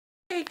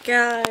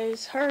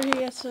Guys,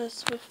 Hardy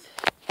SS with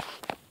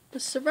the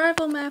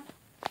survival map,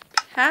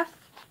 half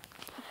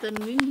of the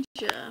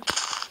ninja.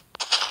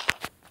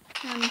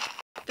 And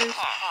there's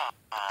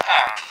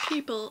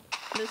people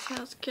in this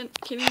house. Can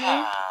he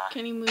move?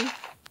 Can he move?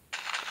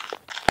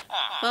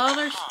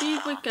 Father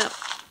Steve, wake up.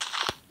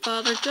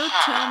 Father, don't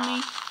tell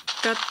me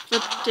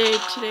what day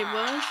today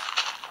was.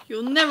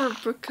 You'll never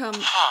become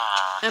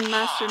a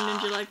master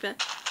ninja like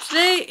that.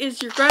 Today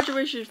is your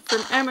graduation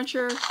from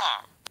amateur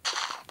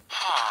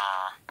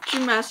to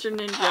master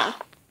ninja.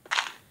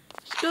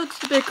 Let's go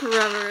to the big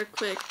corral real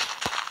quick.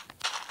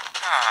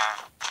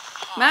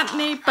 Map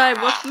made by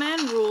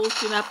Wolfman. Rules: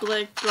 do not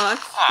break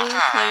blocks.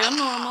 Play on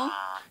normal.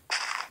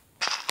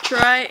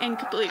 Try and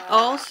complete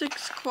all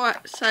 6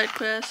 side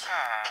quests.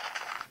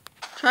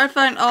 Try to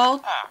find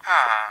all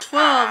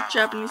 12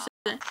 Japanese.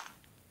 And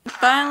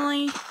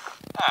finally,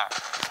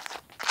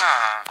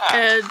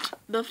 add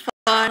the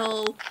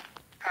final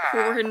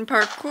 4 hidden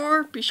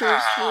parkour. Be sure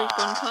to sleep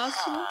when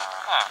possible.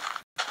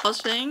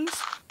 Pause things.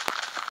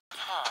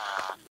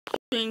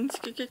 Things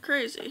could get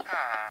crazy.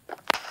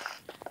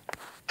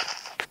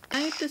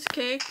 I ate this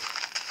cake.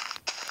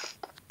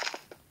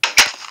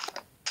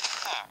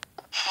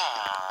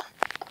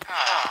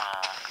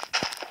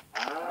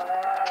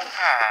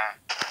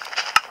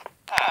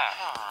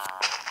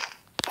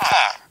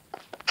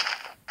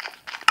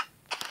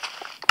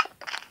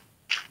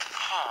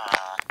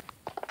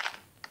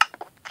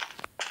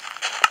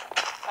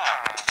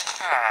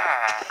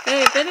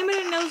 Hey, if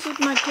anybody knows what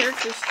my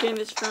character skin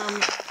is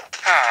from,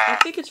 I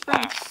think it's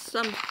from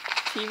some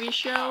TV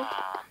show.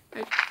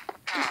 I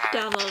just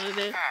downloaded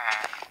it.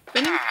 If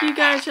any of you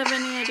guys have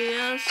any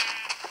ideas,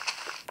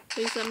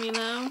 please let me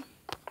know.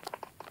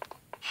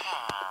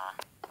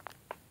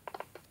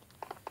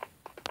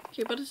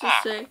 Okay, what does this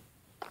say?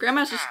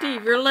 Grandmaster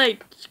Steve, you're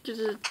late.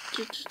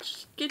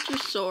 Just get your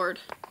sword.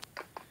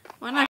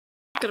 Why not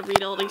gonna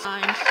read all these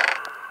lines?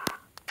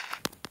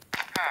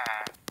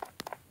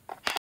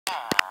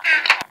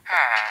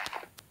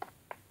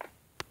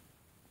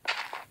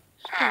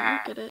 Just don't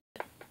look at it.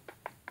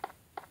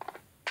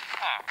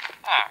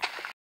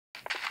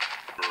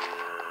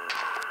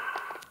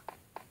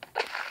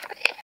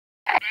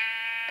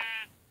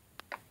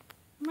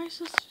 What am I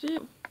supposed to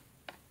do?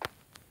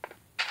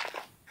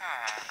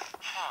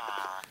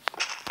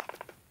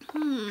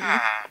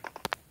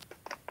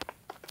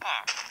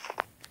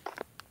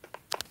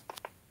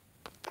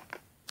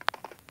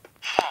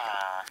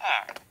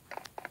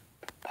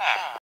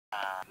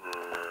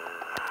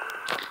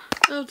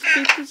 So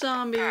defeat the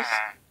zombies,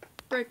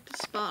 break the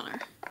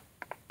spawner.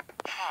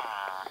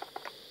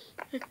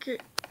 Okay.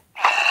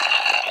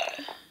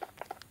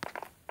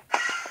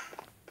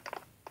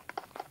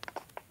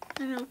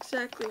 I know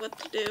exactly what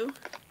to do.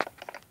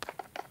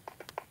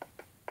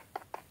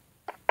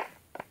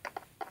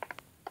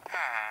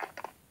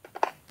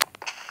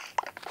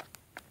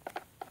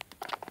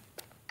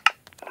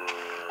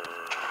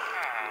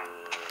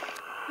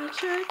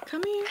 That's right,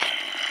 come here.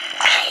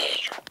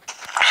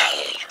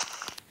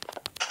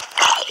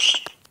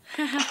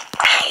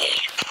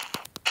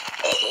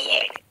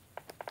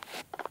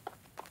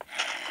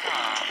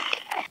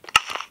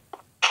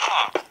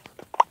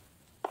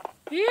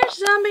 Here,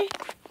 zombie.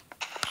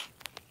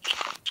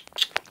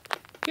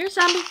 Here,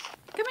 zombie.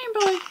 Come here,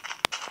 boy.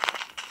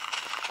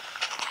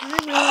 I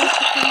really like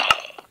to come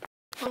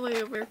all the way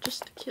over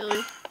just to kill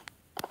you.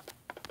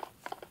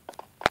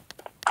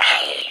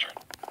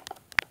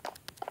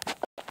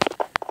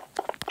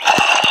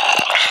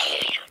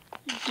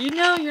 You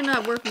know you're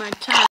not worth my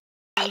time,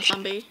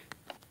 zombie.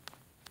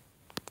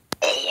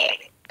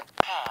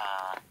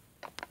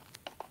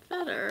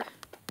 Better.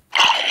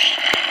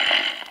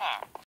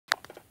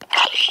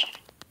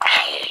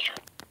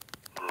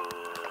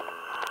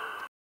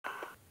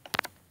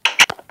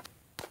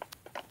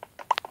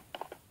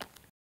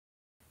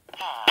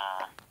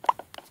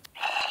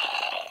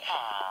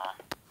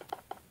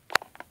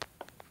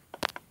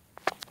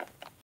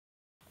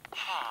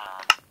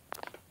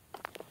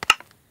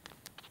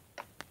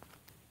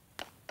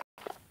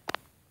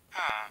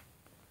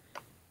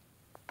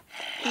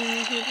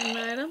 Any hidden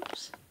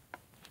items?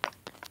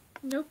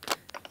 Nope.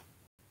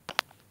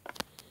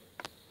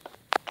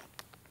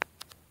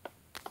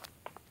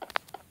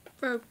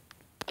 Oh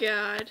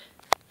God.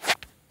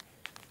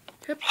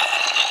 Yep.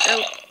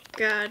 Oh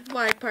God.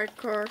 Why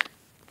parkour?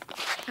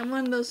 I'm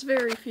one of those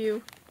very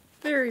few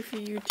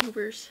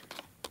YouTubers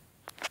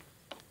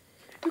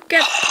who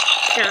get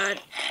God.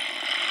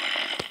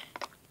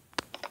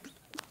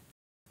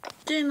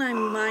 Didn't I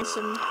mine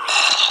some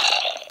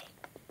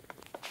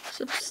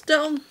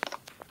stone?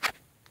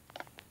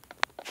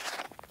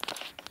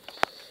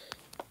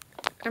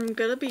 I'm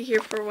gonna be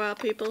here for a while,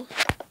 people.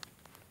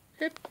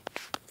 Hip.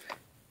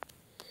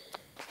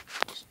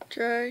 Just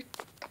try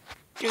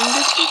doing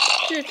this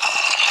legit.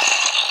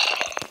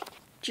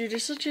 Do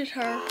this legit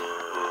hard.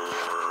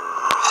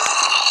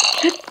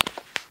 Hip.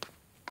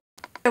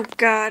 Oh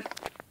God.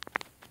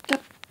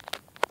 Yep.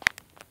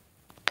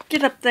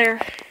 Get up there.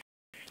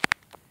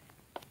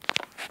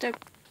 Oh God.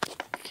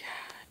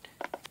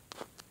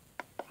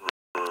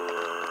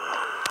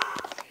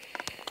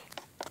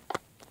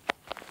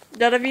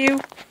 None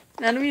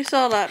of you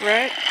saw that,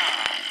 right?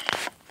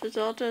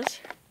 So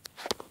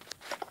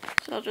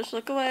I'll just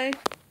look away.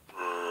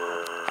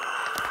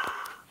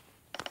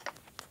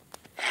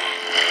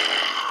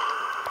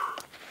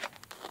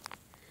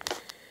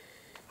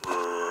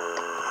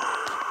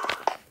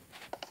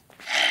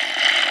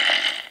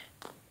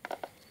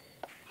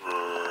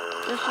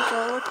 Let's just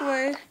all look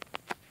away.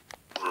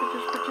 I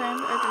just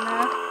pretend I did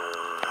not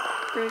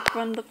break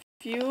one of the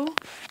few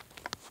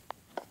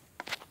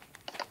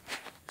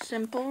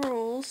simple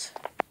rules.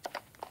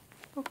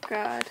 Oh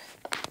God.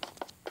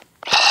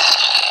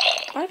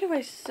 Why do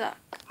I suck?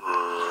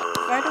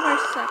 Why do I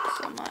suck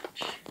so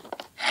much?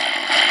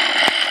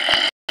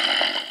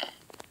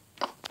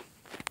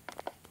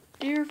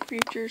 Dear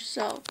future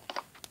self,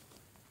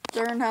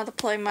 learn how to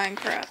play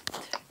Minecraft.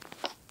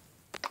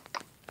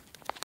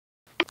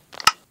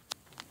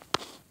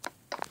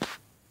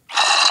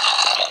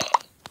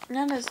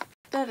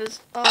 That is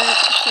all I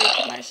have to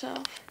say to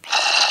myself.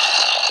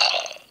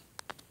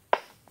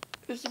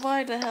 Because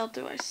why the hell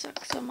do I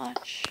suck so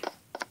much?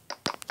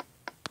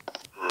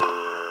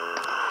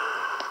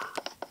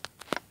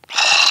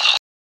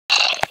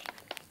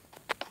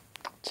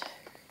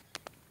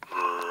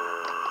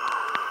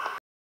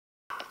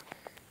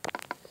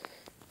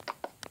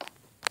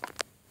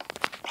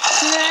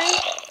 Today,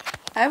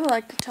 I would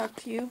like to talk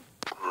to you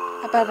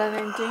about an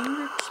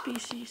endangered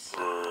species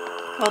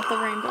called the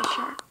rainbow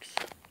sharks.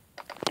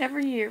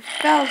 Every year,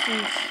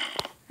 thousands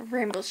of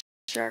rainbow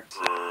sharks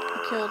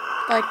are killed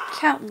by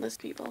countless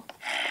people.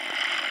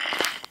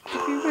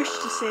 If you wish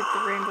to save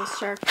the rainbow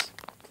sharks,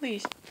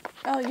 please,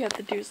 all you have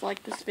to do is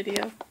like this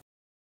video.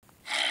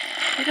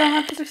 You don't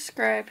have to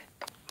subscribe.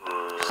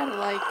 Just hit a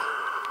like.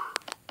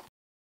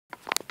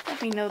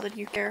 Let me know that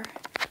you care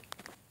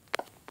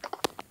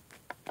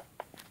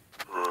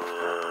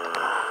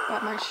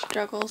about my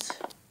struggles.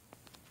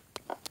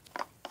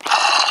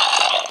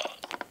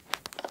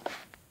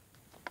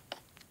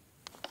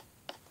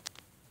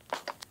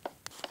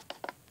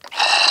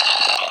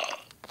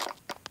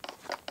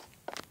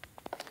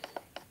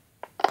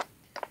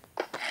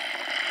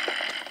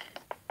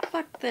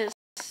 Fuck this.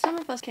 Some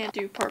of us can't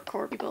do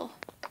parkour, people.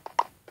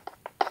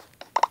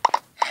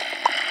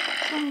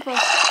 Some of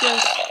us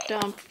just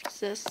don't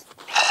possess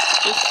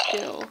this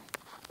skill.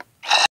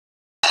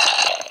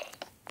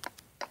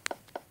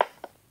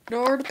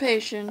 Nor the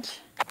patience.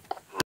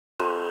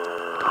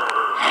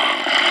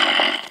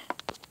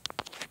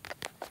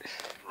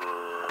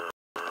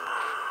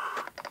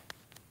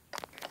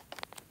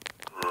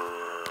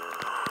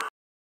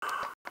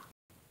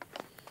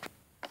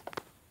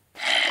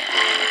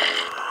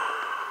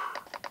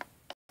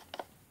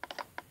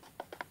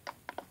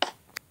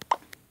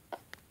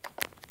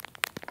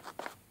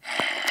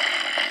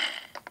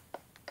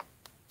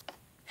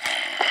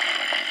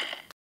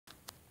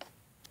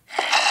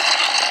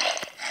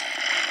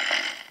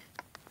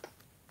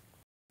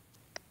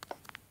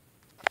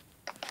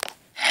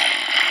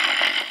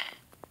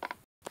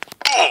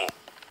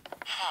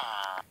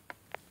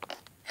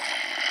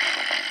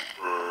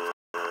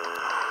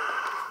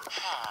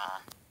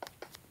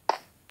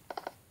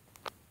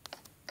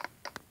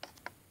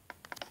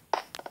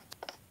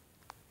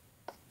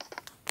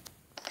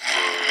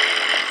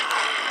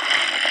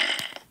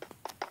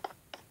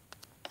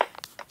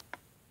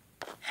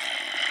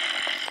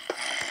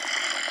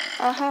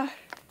 Aha.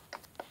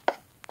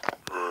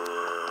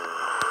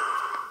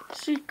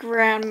 See,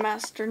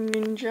 Grandmaster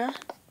Ninja.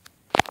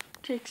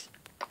 Takes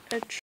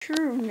a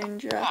true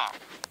ninja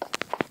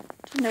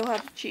to know how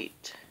to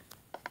cheat.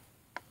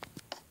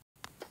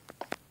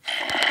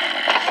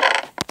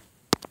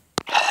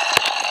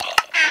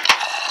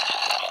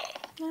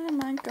 What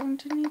am I going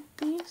to need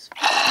these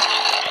for?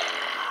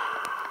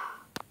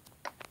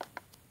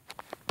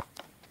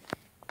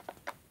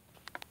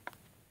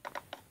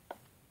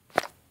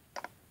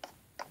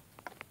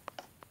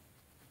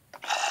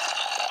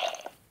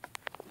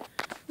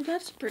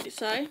 That's a pretty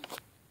sight.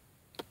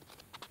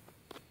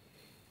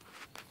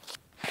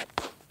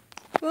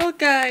 Well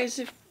guys,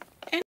 if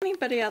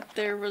anybody out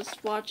there was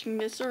watching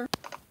this or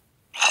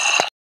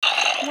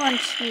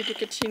wants me to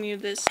continue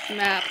this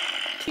map,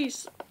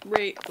 please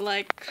rate,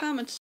 like,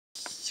 comment,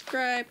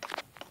 subscribe,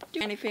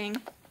 do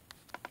anything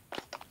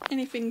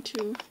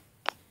to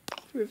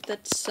prove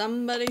that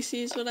somebody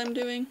sees what I'm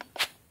doing.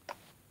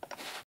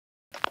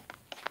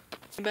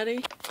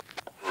 Anybody?